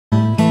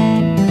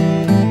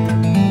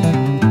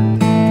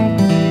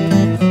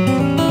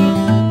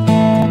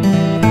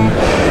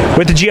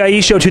With the GIE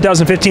Show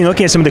 2015,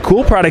 looking at some of the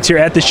cool products here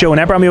at the show, and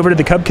that brought me over to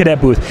the Cub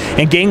Cadet booth.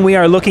 And gang, we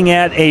are looking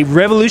at a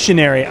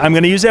revolutionary, I'm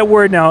going to use that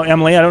word now,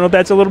 Emily, I don't know if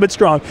that's a little bit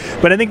strong,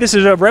 but I think this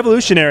is a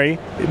revolutionary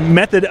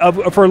method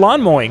for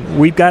lawn mowing.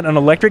 We've got an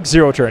electric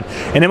zero turn.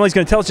 And Emily's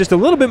going to tell us just a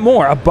little bit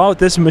more about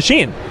this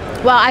machine.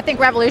 Well, I think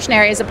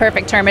revolutionary is a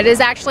perfect term. It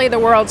is actually the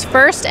world's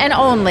first and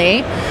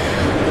only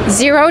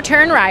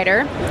zero-turn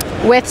rider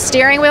with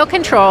steering wheel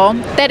control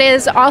that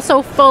is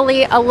also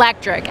fully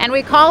electric. And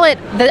we call it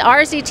the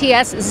RZT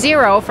S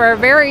ZERO for a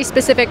very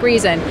specific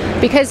reason,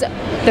 because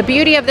the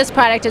beauty of this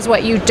product is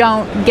what you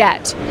don't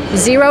get.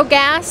 Zero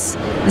gas,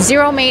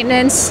 zero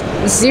maintenance,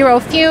 zero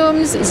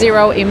fumes,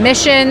 zero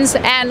emissions,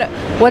 and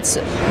what's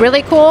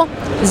really cool,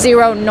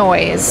 zero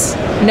noise.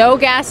 No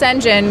gas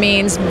engine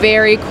means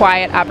very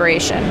quiet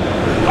operation.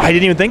 I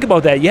didn't even think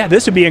about that. Yeah,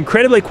 this would be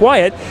incredibly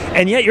quiet,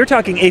 and yet you're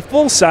talking a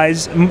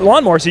full-size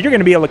lawnmower, so you're going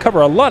to be able to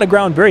cover a lot of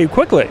ground very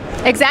quickly.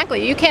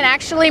 Exactly. You can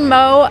actually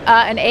mow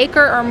an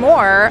acre or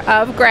more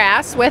of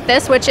grass with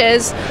this, which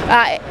is,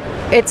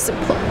 it's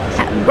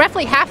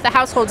roughly half the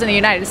households in the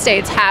United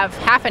States have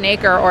half an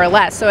acre or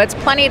less, so it's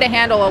plenty to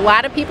handle a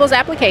lot of people's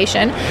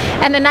application.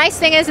 And the nice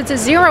thing is it's a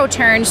zero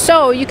turn,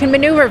 so you can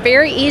maneuver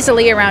very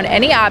easily around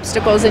any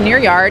obstacles in your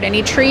yard,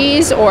 any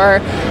trees or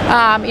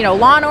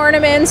lawn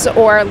ornaments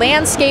or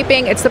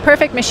landscaping. It's the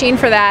perfect machine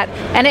for that,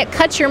 and it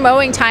cuts your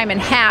mowing time in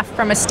half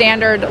from a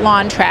standard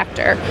lawn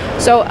tractor.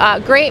 So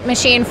a great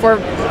machine for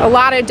a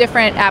lot of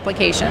different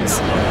applications.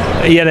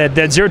 Yeah,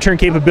 that zero turn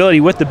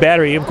capability with the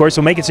battery, of course,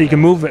 will make it so you can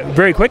move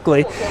very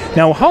quickly.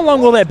 Now, how long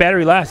will that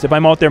battery last if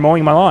I'm out there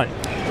mowing my lawn?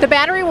 The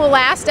battery will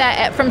last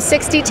from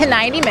 60 to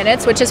 90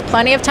 minutes, which is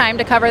plenty of time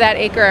to cover that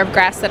acre of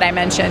grass that I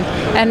mentioned.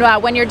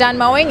 And when you're done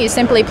mowing, you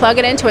simply plug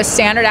it into a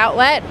standard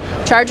outlet,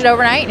 charge it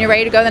overnight, and you're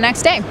ready to go the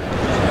next day.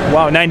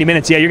 Wow, 90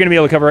 minutes. Yeah, you're going to be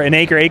able to cover an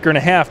acre, acre and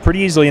a half pretty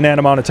easily in that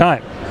amount of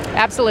time.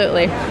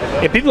 Absolutely.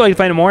 If people would like to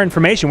find more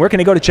information, where can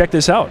they go to check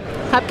this out?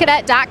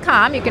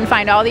 cubcadet.com. You can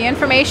find all the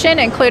information,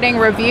 including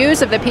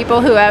reviews of the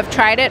people who have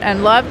tried it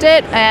and loved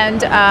it,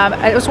 and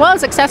as well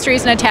as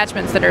accessories and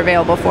attachments that are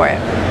available for it.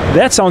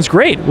 That sounds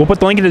great. We'll put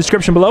the link in the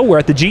description below. We're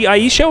at the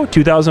GIE Show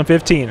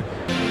 2015.